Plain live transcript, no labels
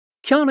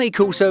Cane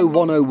Corso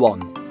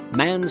 101 –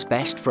 Man's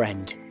Best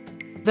Friend.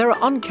 There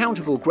are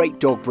uncountable great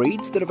dog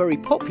breeds that are very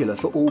popular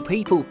for all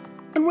people,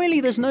 and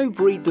really there's no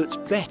breed that's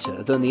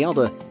better than the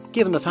other,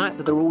 given the fact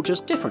that they're all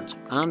just different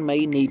and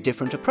may need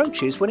different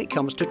approaches when it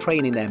comes to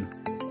training them.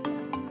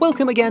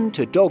 Welcome again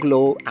to Dog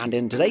Lore, and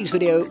in today's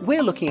video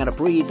we're looking at a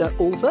breed that,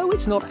 although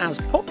it's not as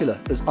popular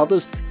as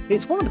others,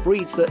 it's one of the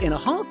breeds that in a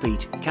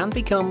heartbeat can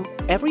become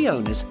every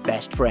owner's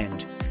best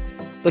friend.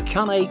 The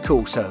Cane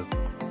Corso.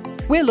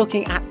 We're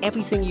looking at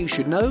everything you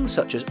should know,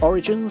 such as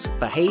origins,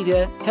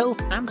 behaviour,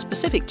 health and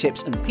specific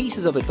tips and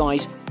pieces of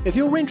advice if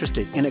you're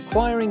interested in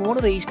acquiring one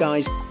of these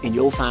guys in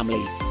your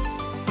family.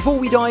 Before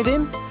we dive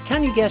in,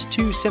 can you guess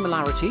two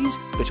similarities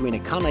between a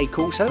Cane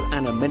Corso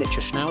and a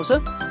miniature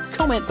Schnauzer?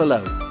 Comment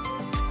below.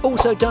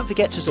 Also, don't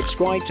forget to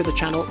subscribe to the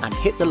channel and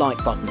hit the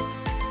like button.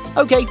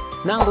 Okay,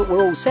 now that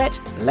we're all set,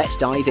 let's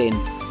dive in.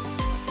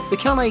 The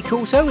Cane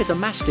Corso is a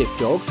Mastiff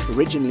dog,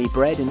 originally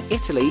bred in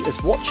Italy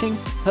as watching,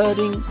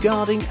 herding,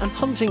 guarding and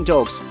hunting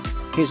dogs.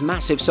 His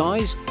massive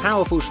size,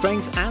 powerful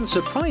strength and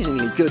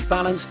surprisingly good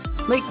balance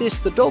make this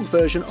the dog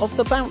version of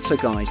the bouncer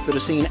guys that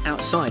are seen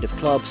outside of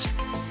clubs.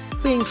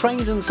 Being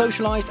trained and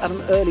socialised at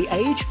an early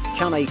age,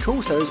 Cane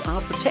Corsos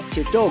are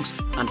protective dogs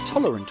and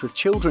tolerant with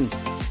children.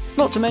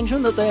 Not to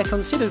mention that they are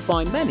considered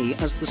by many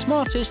as the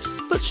smartest,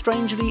 but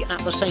strangely at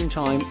the same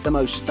time the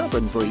most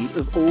stubborn breed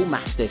of all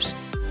Mastiffs.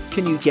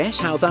 Can you guess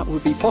how that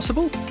would be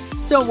possible?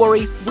 Don't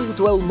worry, we'll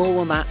dwell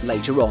more on that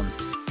later on.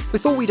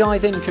 Before we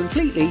dive in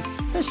completely,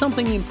 there's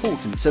something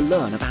important to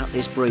learn about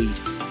this breed.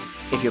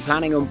 If you're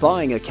planning on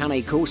buying a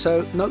Cane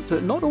Corso, note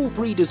that not all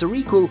breeders are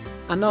equal,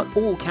 and not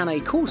all Cane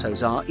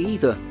Corsos are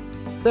either.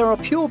 There are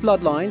pure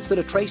bloodlines that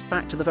are traced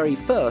back to the very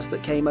first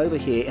that came over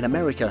here in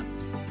America.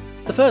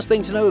 The first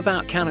thing to know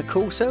about Cane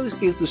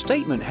Corsos is the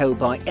statement held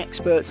by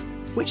experts,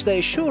 which they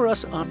assure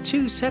us are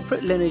two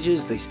separate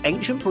lineages of this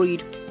ancient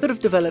breed that have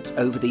developed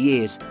over the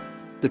years: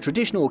 the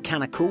traditional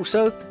Cane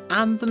Corso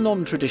and the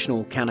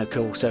non-traditional Cane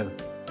Corso.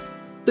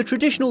 The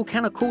traditional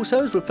Cane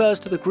Corsos refers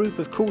to the group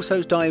of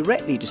Corsos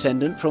directly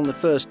descendant from the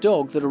first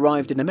dog that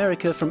arrived in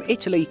America from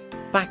Italy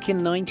back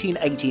in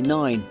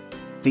 1989.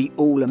 The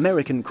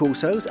all-American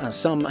Corsos, as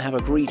some have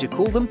agreed to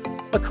call them,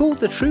 are called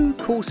the true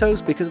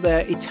Corsos because of their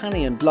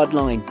Italian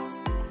bloodline.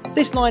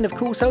 This line of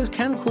Corsos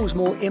can cause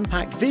more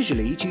impact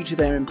visually due to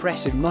their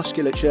impressive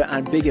musculature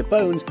and bigger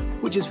bones,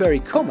 which is very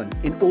common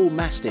in all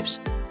Mastiffs.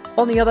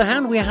 On the other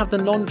hand, we have the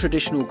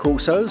non-traditional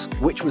Corsos,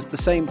 which was the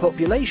same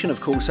population of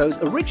Corsos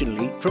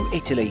originally from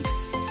Italy.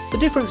 The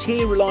difference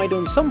here relied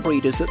on some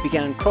breeders that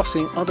began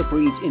crossing other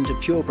breeds into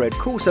purebred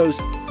Corsos,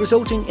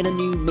 resulting in a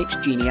new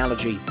mixed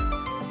genealogy.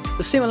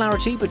 The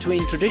similarity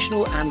between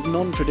traditional and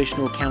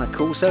non-traditional Cane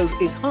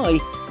Corsos is high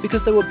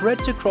because they were bred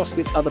to cross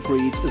with other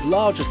breeds as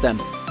large as them,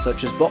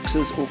 such as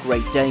Boxers or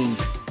Great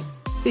Danes.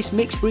 This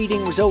mixed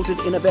breeding resulted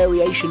in a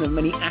variation of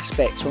many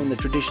aspects from the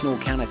traditional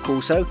Cane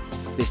Corso.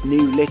 This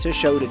new litter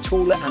showed a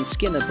taller and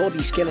skinnier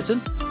body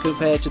skeleton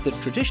compared to the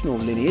traditional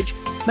lineage,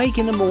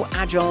 making them more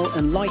agile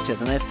and lighter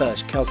than their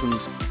first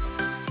cousins.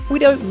 We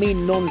don't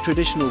mean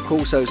non-traditional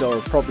Corsos are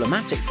a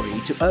problematic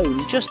breed to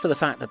own just for the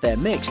fact that they're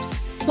mixed.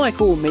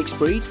 Like all mixed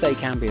breeds, they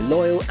can be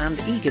loyal and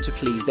eager to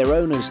please their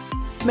owners.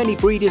 Many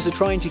breeders are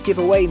trying to give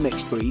away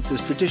mixed breeds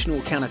as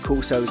traditional Cane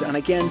Corsos, and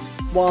again,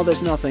 while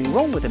there's nothing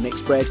wrong with a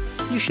mixed bred,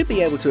 you should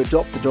be able to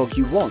adopt the dog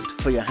you want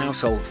for your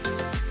household.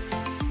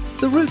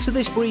 The roots of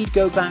this breed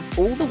go back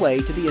all the way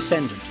to the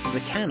ascendant, the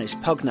Canis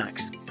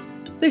pugnax.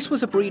 This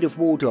was a breed of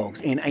war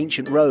dogs in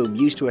ancient Rome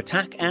used to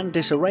attack and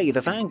disarray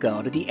the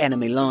vanguard of the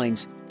enemy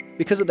lines.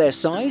 Because of their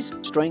size,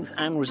 strength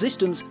and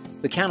resistance,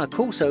 the Cane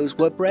Corsos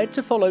were bred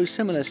to follow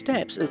similar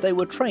steps as they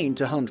were trained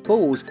to hunt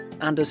boars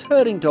and as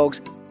herding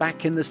dogs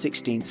back in the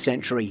 16th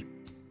century.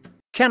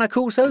 Cane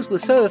Corsos were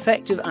so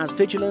effective as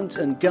vigilant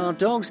and guard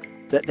dogs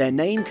that their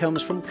name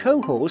comes from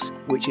cohorse,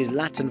 which is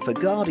Latin for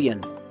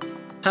guardian.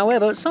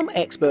 However, some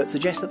experts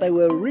suggest that they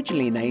were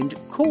originally named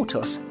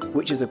cortus,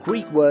 which is a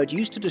Greek word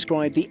used to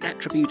describe the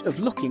attribute of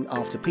looking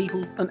after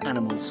people and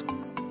animals.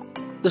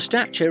 The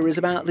stature is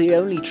about the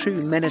only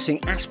true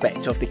menacing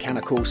aspect of the Cane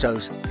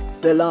Corsos.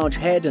 Their large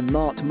head and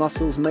marked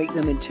muscles make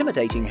them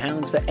intimidating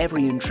hounds for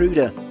every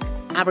intruder.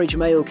 Average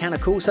male Cane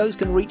Corsos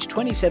can reach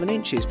 27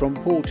 inches from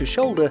paw to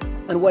shoulder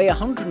and weigh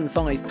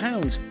 105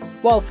 pounds,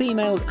 while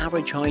females'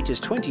 average height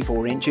is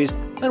 24 inches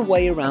and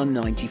weigh around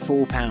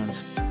 94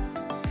 pounds.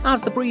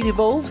 As the breed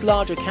evolves,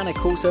 larger Cane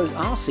Corsos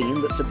are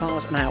seen that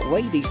surpass and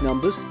outweigh these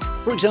numbers.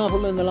 For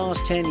example, in the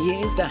last 10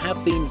 years there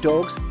have been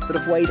dogs that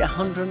have weighed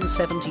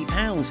 170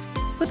 pounds.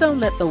 But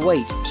don't let the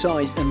weight,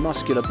 size and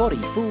muscular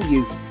body fool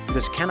you,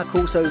 because Cane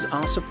Corsos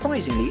are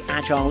surprisingly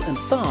agile and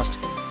fast,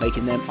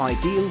 making them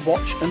ideal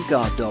watch and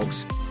guard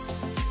dogs.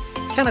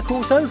 Cane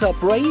Corsos are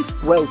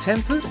brave,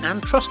 well-tempered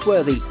and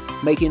trustworthy,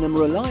 making them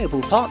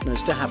reliable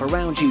partners to have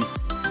around you.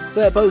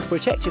 They are both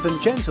protective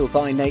and gentle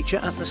by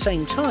nature at the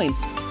same time,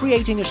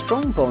 creating a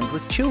strong bond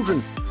with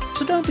children.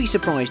 So don't be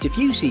surprised if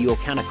you see your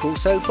Cane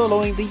Corso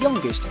following the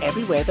youngest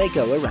everywhere they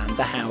go around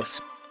the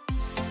house.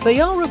 They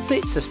are a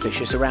bit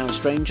suspicious around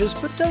strangers,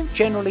 but don't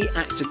generally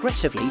act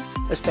aggressively,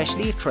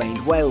 especially if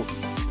trained well.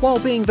 While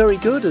being very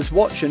good as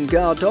watch and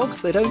guard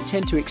dogs, they don't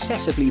tend to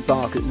excessively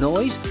bark at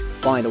noise.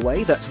 By the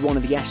way, that's one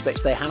of the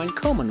aspects they have in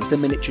common with the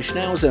miniature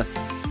Schnauzer.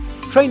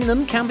 Training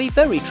them can be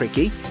very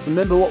tricky.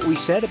 Remember what we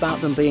said about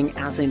them being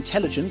as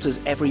intelligent as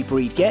every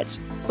breed gets,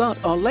 but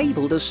are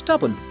labelled as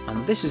stubborn,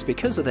 and this is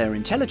because of their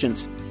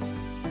intelligence.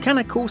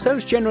 Cane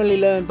Corsos generally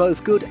learn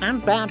both good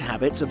and bad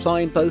habits,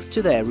 applying both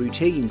to their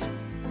routines.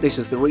 This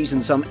is the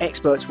reason some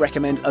experts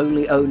recommend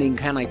only owning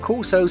Cane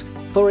Corsos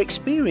for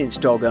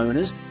experienced dog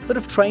owners that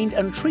have trained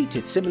and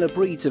treated similar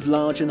breeds of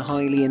large and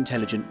highly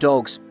intelligent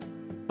dogs.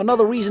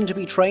 Another reason to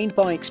be trained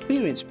by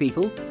experienced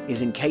people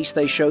is in case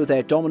they show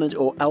their dominant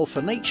or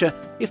alpha nature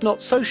if not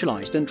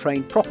socialised and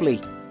trained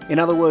properly. In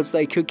other words,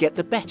 they could get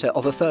the better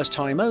of a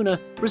first-time owner,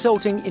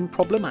 resulting in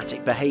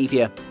problematic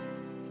behaviour.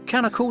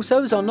 Cane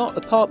Corsos are not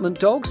apartment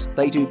dogs.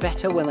 They do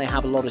better when they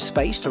have a lot of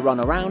space to run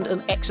around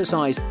and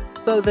exercise,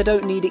 though they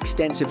don't need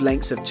extensive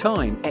lengths of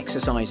time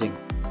exercising.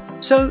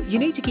 So you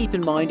need to keep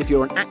in mind if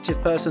you're an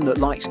active person that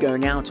likes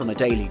going out on a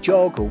daily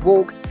jog or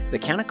walk, the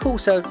Cane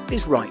Corso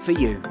is right for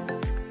you.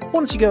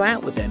 Once you go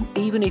out with them,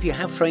 even if you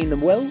have trained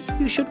them well,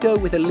 you should go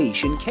with a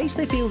leash in case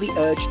they feel the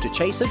urge to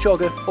chase a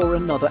jogger or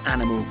another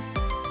animal.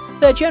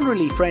 They're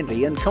generally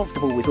friendly and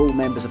comfortable with all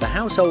members of the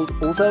household,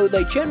 although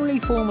they generally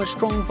form a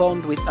strong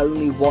bond with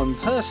only one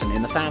person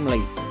in the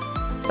family.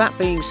 That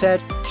being said,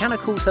 Cane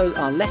Corsos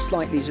are less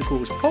likely to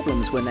cause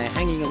problems when they're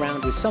hanging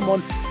around with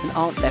someone and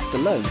aren't left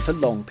alone for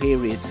long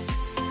periods.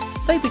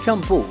 They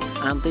become bored,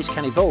 and this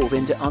can evolve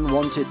into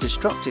unwanted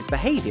destructive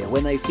behaviour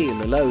when they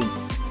feel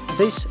alone.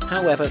 This,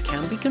 however,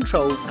 can be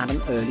controlled at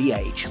an early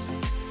age.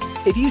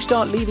 If you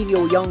start leaving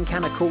your young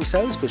Cane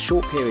Corsos for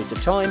short periods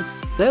of time,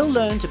 they'll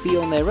learn to be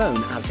on their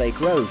own as they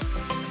grow.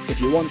 If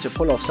you want to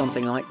pull off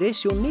something like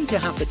this, you'll need to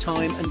have the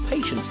time and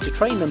patience to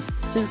train them,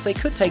 since they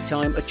could take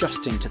time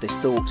adjusting to this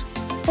thought.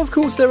 Of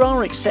course, there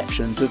are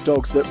exceptions of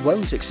dogs that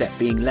won't accept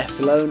being left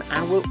alone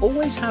and will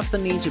always have the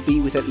need to be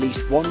with at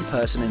least one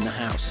person in the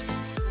house.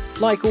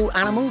 Like all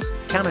animals,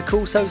 Cane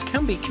Corsos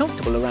can be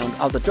comfortable around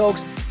other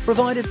dogs,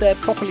 provided they're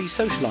properly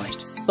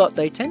socialised, but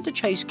they tend to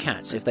chase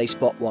cats if they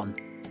spot one.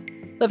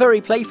 They're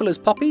very playful as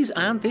puppies,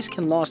 and this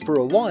can last for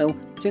a while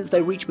since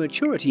they reach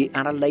maturity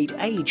at a late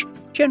age,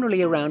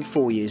 generally around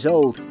 4 years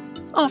old.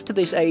 After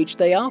this age,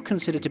 they are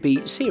considered to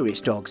be serious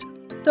dogs.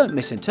 Don't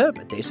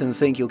misinterpret this and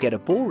think you'll get a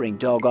boring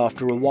dog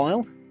after a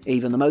while.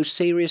 Even the most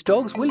serious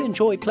dogs will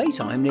enjoy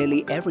playtime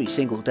nearly every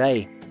single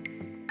day.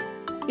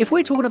 If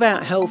we're talking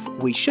about health,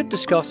 we should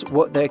discuss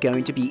what they're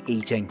going to be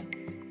eating.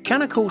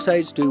 Cane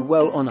Corsos do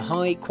well on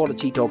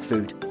high-quality dog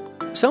food.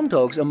 Some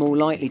dogs are more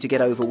likely to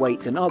get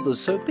overweight than others,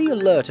 so be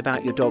alert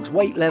about your dog's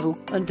weight level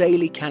and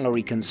daily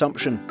calorie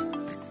consumption.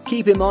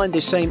 Keep in mind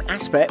this same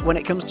aspect when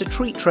it comes to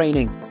treat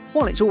training.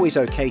 While it's always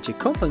okay to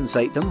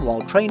compensate them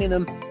while training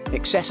them,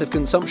 excessive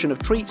consumption of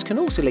treats can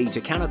also lead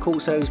to Cane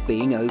Corsos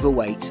being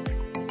overweight.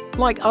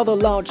 Like other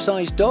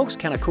large-sized dogs,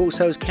 Cane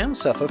Corsos can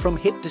suffer from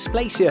hip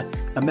dysplasia,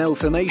 a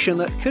malformation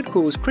that could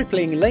cause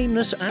crippling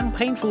lameness and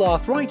painful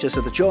arthritis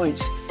of the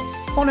joints.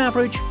 On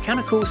average, Cane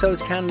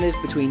Corsos can live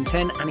between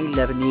 10 and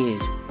 11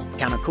 years.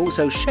 Cane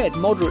Corsos shed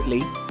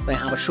moderately. They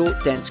have a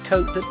short, dense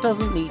coat that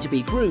doesn't need to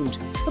be groomed,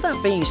 but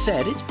that being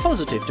said, it's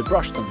positive to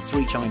brush them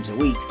 3 times a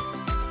week.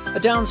 A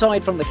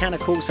downside from the Cane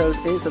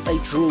Corsos is that they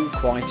drool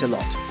quite a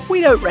lot.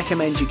 We don't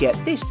recommend you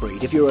get this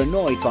breed if you're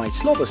annoyed by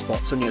slobber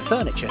spots on your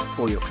furniture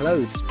or your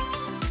clothes.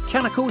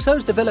 Cane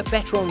Corsos develop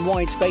better on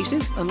wide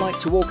spaces and like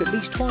to walk at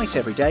least twice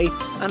every day,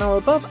 and are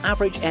above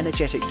average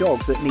energetic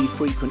dogs that need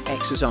frequent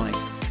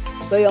exercise.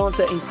 They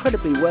answer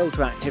incredibly well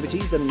to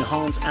activities that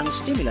enhance and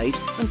stimulate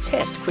and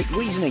test quick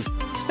reasoning,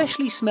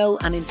 especially smell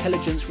and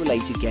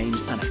intelligence-related games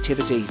and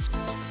activities.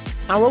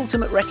 Our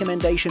ultimate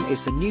recommendation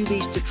is for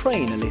newbies to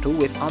train a little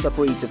with other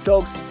breeds of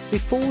dogs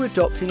before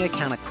adopting a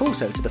Cane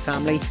Corso to the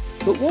family,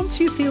 but once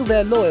you feel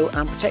their loyal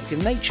and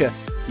protective nature,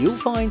 you'll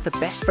find the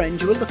best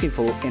friend you are looking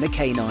for in a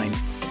canine.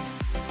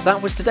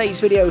 That was today's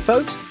video,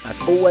 folks. As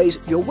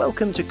always, you're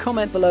welcome to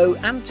comment below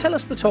and tell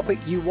us the topic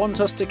you want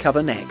us to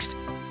cover next.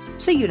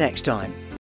 See you next time.